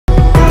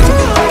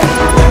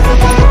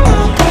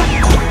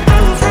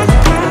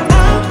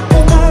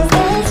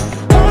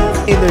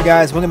there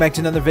guys, welcome back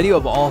to another video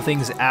of all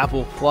things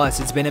Apple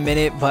Plus. It's been a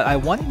minute, but I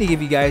wanted to give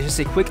you guys just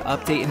a quick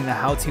update in the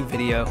how-to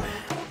video,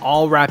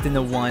 all wrapped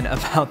into one,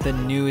 about the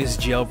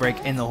newest jailbreak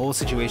and the whole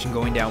situation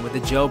going down with the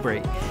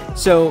jailbreak.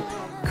 So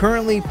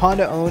currently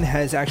Panda Own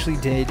has actually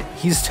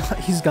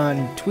he's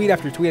gone tweet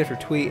after tweet after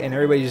tweet, and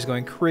everybody's just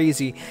going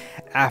crazy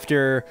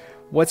after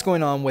what's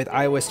going on with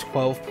iOS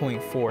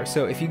 12.4.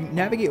 So if you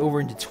navigate over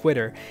into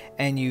Twitter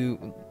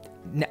and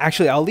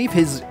actually, I'll leave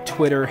his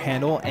Twitter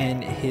handle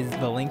and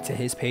the link to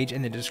his page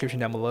in the description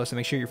down below, so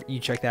make sure you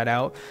check that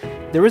out.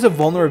 There was a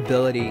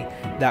vulnerability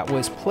that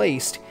was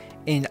placed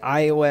in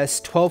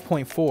iOS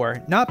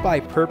 12.4, not by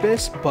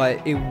purpose,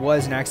 but it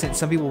was an accident.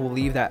 Some people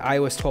believe that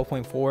iOS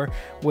 12.4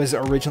 was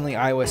originally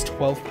iOS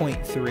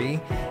 12.3,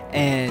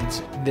 and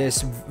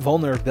this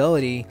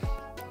vulnerability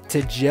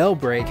to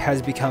jailbreak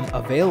has become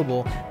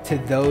available to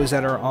those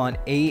that are on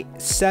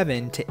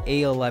A7 to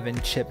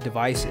A11 chip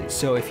devices.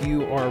 So if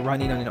you are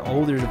running on an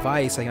older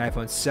device like an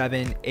iPhone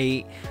 7,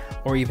 8,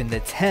 or even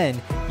the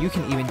 10, you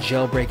can even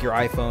jailbreak your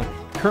iPhone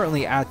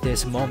currently at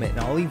this moment.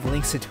 And I'll leave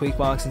links to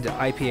Tweakbox and to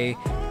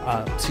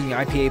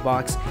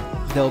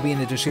ipabox. They'll be in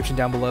the description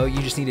down below.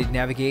 You just need to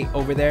navigate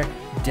over there,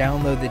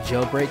 download the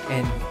jailbreak,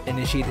 and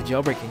initiate the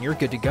jailbreak, and you're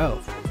good to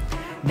go.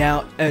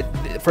 Now,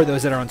 for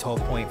those that are on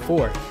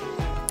 12.4.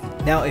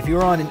 Now, if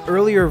you're on an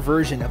earlier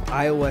version of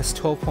iOS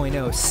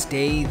 12.0,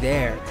 stay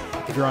there.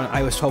 If you're on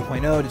iOS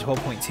 12.0 to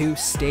 12.2,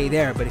 stay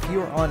there. But if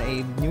you're on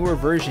a newer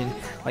version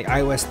like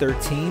iOS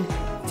 13,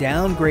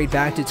 downgrade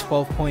back to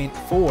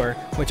 12.4,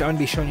 which I'm going to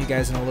be showing you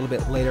guys in a little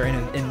bit later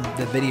in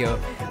the video.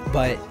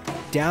 But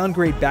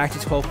downgrade back to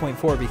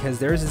 12.4 because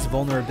there's this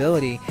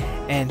vulnerability,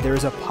 and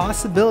there's a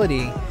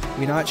possibility,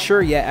 we're not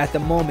sure yet at the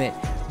moment,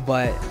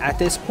 but at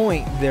this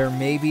point there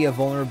may be a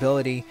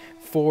vulnerability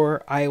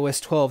for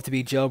iOS 12 to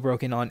be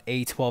jailbroken on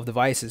A12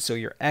 devices. So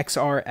your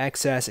XR,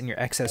 XS, and your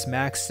XS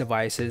Max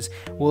devices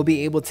will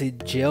be able to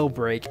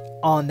jailbreak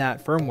on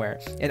that firmware.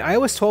 And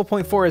iOS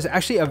 12.4 is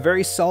actually a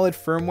very solid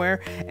firmware,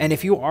 and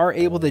if you are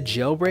able to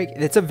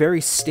jailbreak, it's a very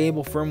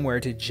stable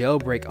firmware to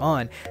jailbreak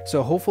on.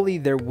 So hopefully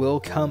there will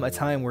come a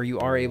time where you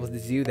are able to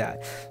do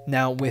that.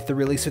 Now, with the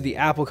release of the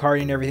Apple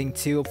Card and everything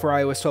too for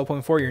iOS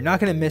 12.4, you're not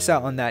going to miss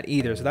out on that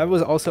either. So that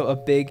was also a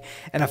big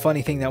and a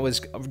funny thing that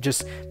was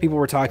just people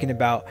were talking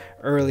about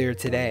earlier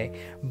today.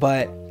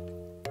 But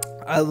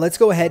let's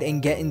go ahead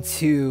and get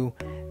into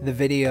the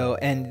video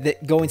and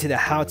go into the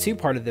how-to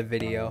part of the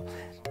video.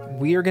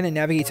 We are going to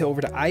navigate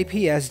over to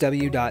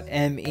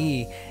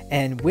ipabox.store,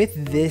 and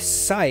with this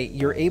site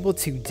you're able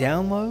to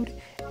download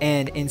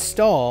and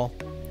install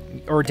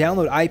or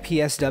download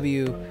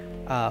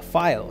IPSW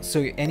files.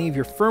 So any of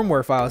your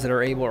firmware files that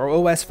are able, or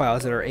OS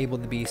files that are able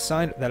to be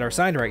signed, that are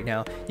signed right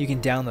now, you can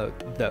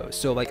download those.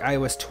 So like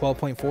iOS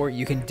 12.4,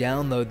 you can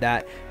download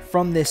that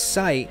from this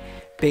site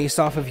based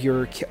off of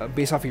your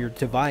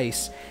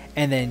device,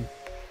 and then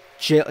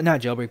not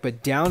jailbreak,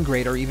 but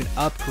downgrade or even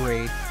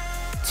upgrade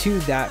to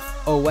that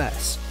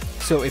OS.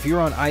 So if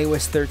you're on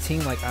iOS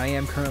 13 like I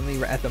am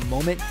currently at the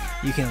moment,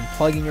 you can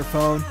plug in your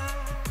phone,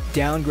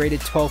 downgrade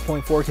it to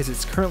 12.4 because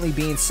it's currently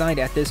being signed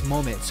at this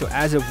moment. So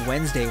as of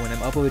Wednesday when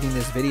I'm uploading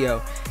this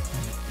video,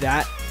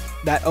 that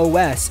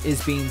OS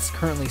is being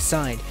currently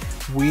signed.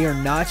 We are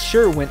not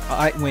sure when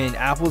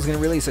Apple is going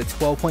to release a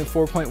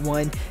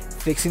 12.4.1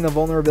 fixing the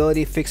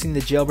vulnerability, fixing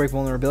the jailbreak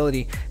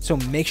vulnerability. So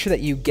make sure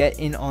that you get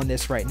in on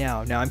this right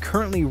now. Now I'm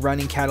currently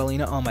running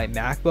Catalina on my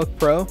MacBook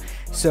Pro,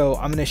 so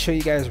I'm going to show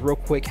you guys real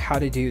quick how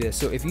to do this.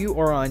 So if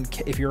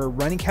you're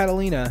running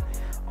Catalina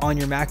on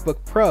your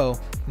MacBook Pro,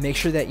 make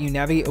sure that you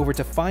navigate over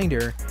to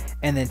Finder,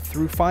 and then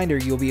through Finder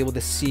you'll be able to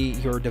see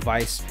your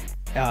device's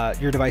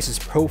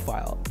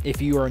profile.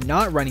 If you are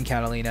not running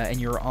Catalina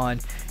and you're on,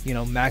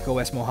 Mac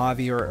OS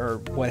Mojave or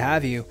what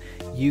have you,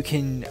 you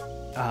can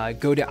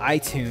go to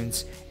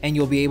iTunes and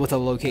you'll be able to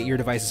locate your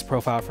device's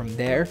profile from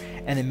there,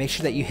 and then make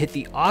sure that you hit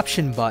the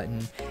option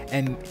button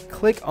and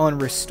click on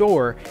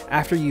restore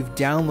after you've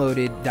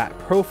downloaded that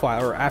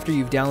profile, or after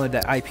you've downloaded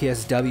that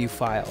IPSW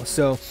file.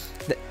 So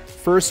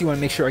first you want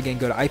to make sure, again,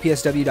 go to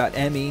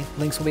ipabox.store,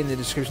 links will be in the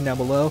description down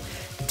below,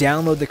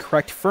 download the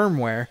correct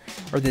firmware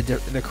or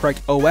the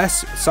correct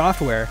OS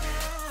software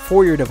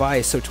for your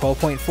device, so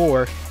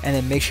 12.4, and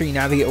then make sure you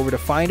navigate over to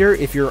Finder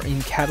if you're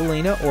in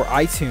Catalina, or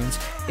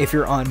iTunes if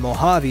you're on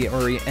Mojave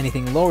or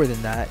anything lower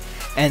than that,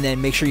 and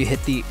then make sure you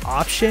hit the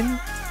option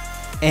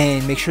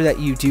and make sure that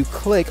you do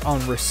click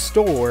on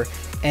restore,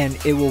 and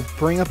it will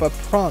bring up a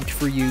prompt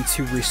for you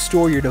to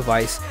restore your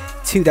device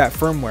to that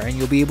firmware, and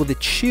you'll be able to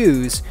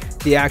choose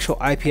the actual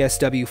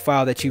IPSW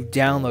file that you've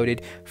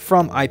downloaded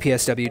from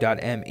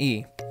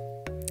ipabox.store.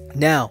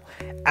 Now,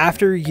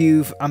 after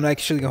I'm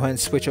actually go ahead and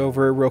switch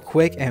over real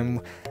quick and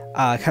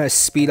kind of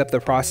speed up the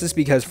process,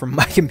 because for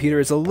my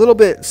computer it's a little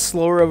bit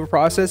slower of a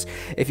process.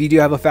 If you do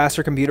have a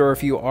faster computer, or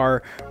if you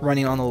are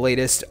running on the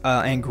latest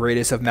and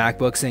greatest of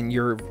MacBooks, then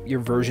your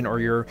version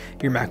or your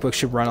MacBook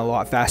should run a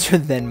lot faster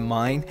than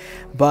mine.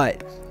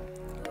 But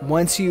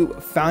once you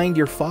find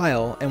your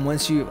file, and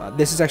once you,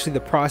 this is actually the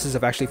process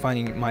of actually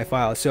finding my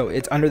file. So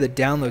it's under the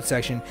download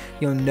section.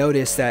 You'll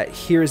notice that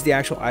here's the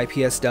actual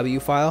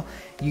IPSW file.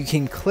 You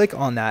can click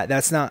on that.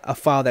 That's not a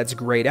file that's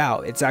grayed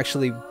out. It's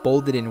actually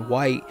bolded in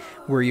white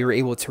where you're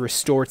able to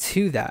restore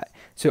to that.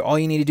 So all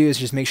you need to do is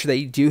just make sure that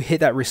you do hit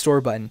that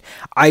restore button.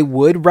 I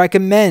would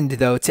recommend,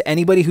 though, to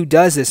anybody who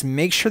does this,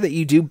 make sure that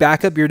you do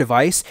back up your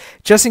device,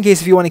 just in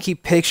case if you want to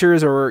keep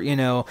pictures or, you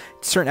know,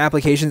 certain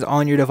applications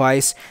on your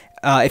device.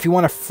 If you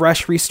want a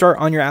fresh restart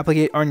on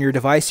your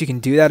device, you can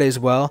do that as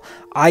well.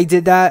 I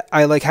did that.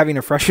 I like having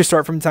a fresh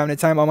restart from time to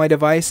time on my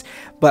device,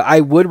 but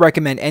I would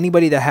recommend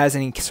anybody that has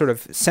any sort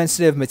of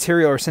sensitive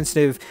material or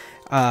sensitive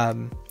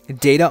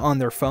data on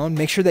their phone,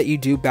 make sure that you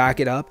do back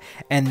it up,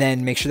 and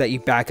then make sure that you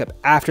back up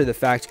after the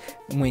fact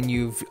when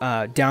you've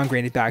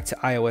downgraded back to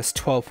iOS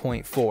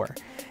 12.4.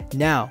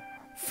 Now,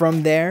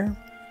 from there,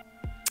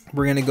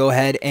 we're going to go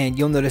ahead and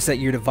you'll notice that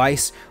your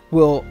device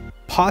will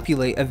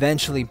populate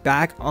eventually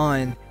back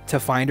on to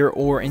Finder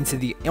or into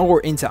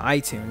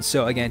iTunes.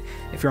 So again,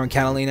 if you're on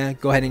Catalina,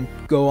 go ahead and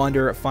go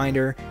under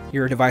Finder.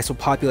 Your device will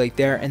populate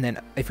there, and then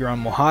if you're on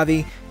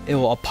Mojave, it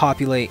will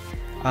populate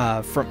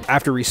from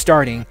after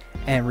restarting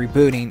and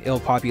rebooting. It'll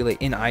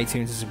populate in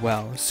iTunes as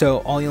well. So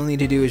all you'll need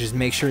to do is just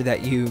make sure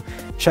that you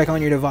check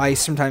on your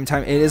device from time to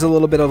time. It is a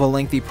little bit of a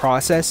lengthy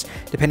process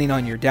depending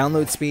on your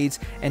download speeds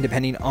and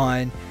depending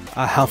on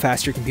how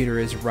fast your computer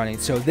is running.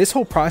 So this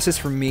whole process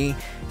for me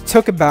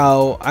took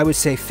about, I would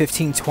say,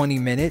 15-20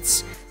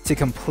 minutes to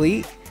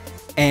complete,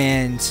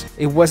 and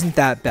it wasn't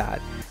that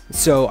bad.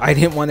 So I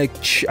didn't want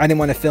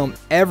to film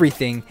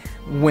everything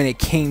when it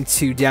came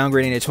to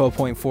downgrading to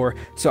 12.4.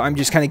 So I'm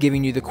just kind of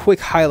giving you the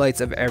quick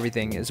highlights of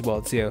everything as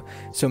well too.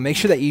 So make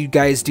sure that you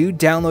guys do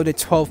download to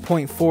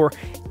 12.4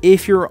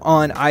 if you're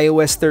on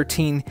iOS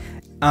 13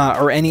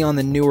 or any on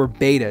the newer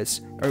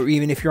betas, or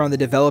even if you're on the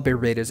developer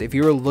betas, if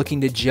you're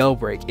looking to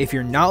jailbreak. If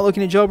you're not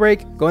looking to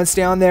jailbreak, go and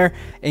stay on there.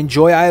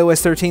 Enjoy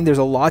iOS 13. There's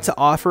a lot to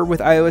offer with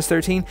iOS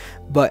 13,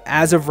 but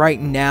as of right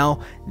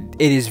now,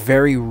 it is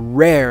very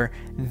rare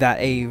that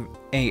a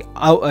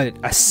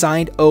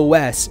signed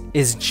OS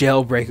is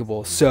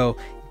jailbreakable. So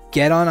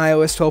get on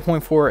iOS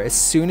 12.4 as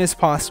soon as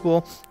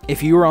possible.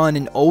 If you are on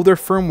an older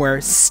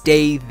firmware,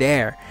 stay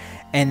there.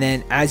 And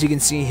then, as you can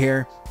see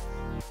here,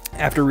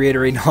 after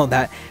reiterating all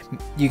that,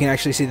 you can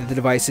actually see that the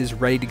device is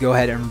ready to go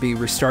ahead and be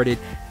restarted,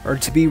 or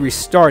to be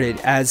restarted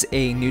as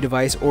a new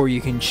device, or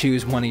you can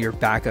choose one of your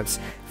backups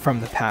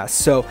from the past.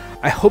 So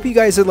I hope you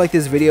guys did like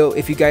this video.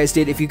 If you guys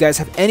did, if you guys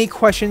have any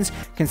questions,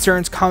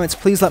 concerns, comments,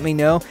 please let me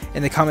know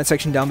in the comment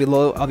section down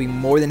below. I'll be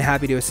more than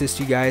happy to assist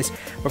you guys.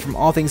 But from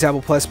all things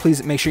Apple Plus,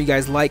 please make sure you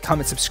guys like,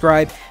 comment,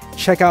 subscribe,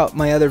 check out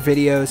my other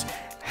videos.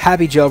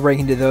 Happy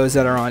jailbreaking to those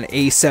that are on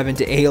A7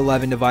 to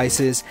A11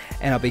 devices,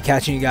 and I'll be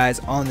catching you guys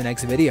on the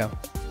next video.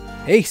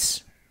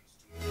 Peace.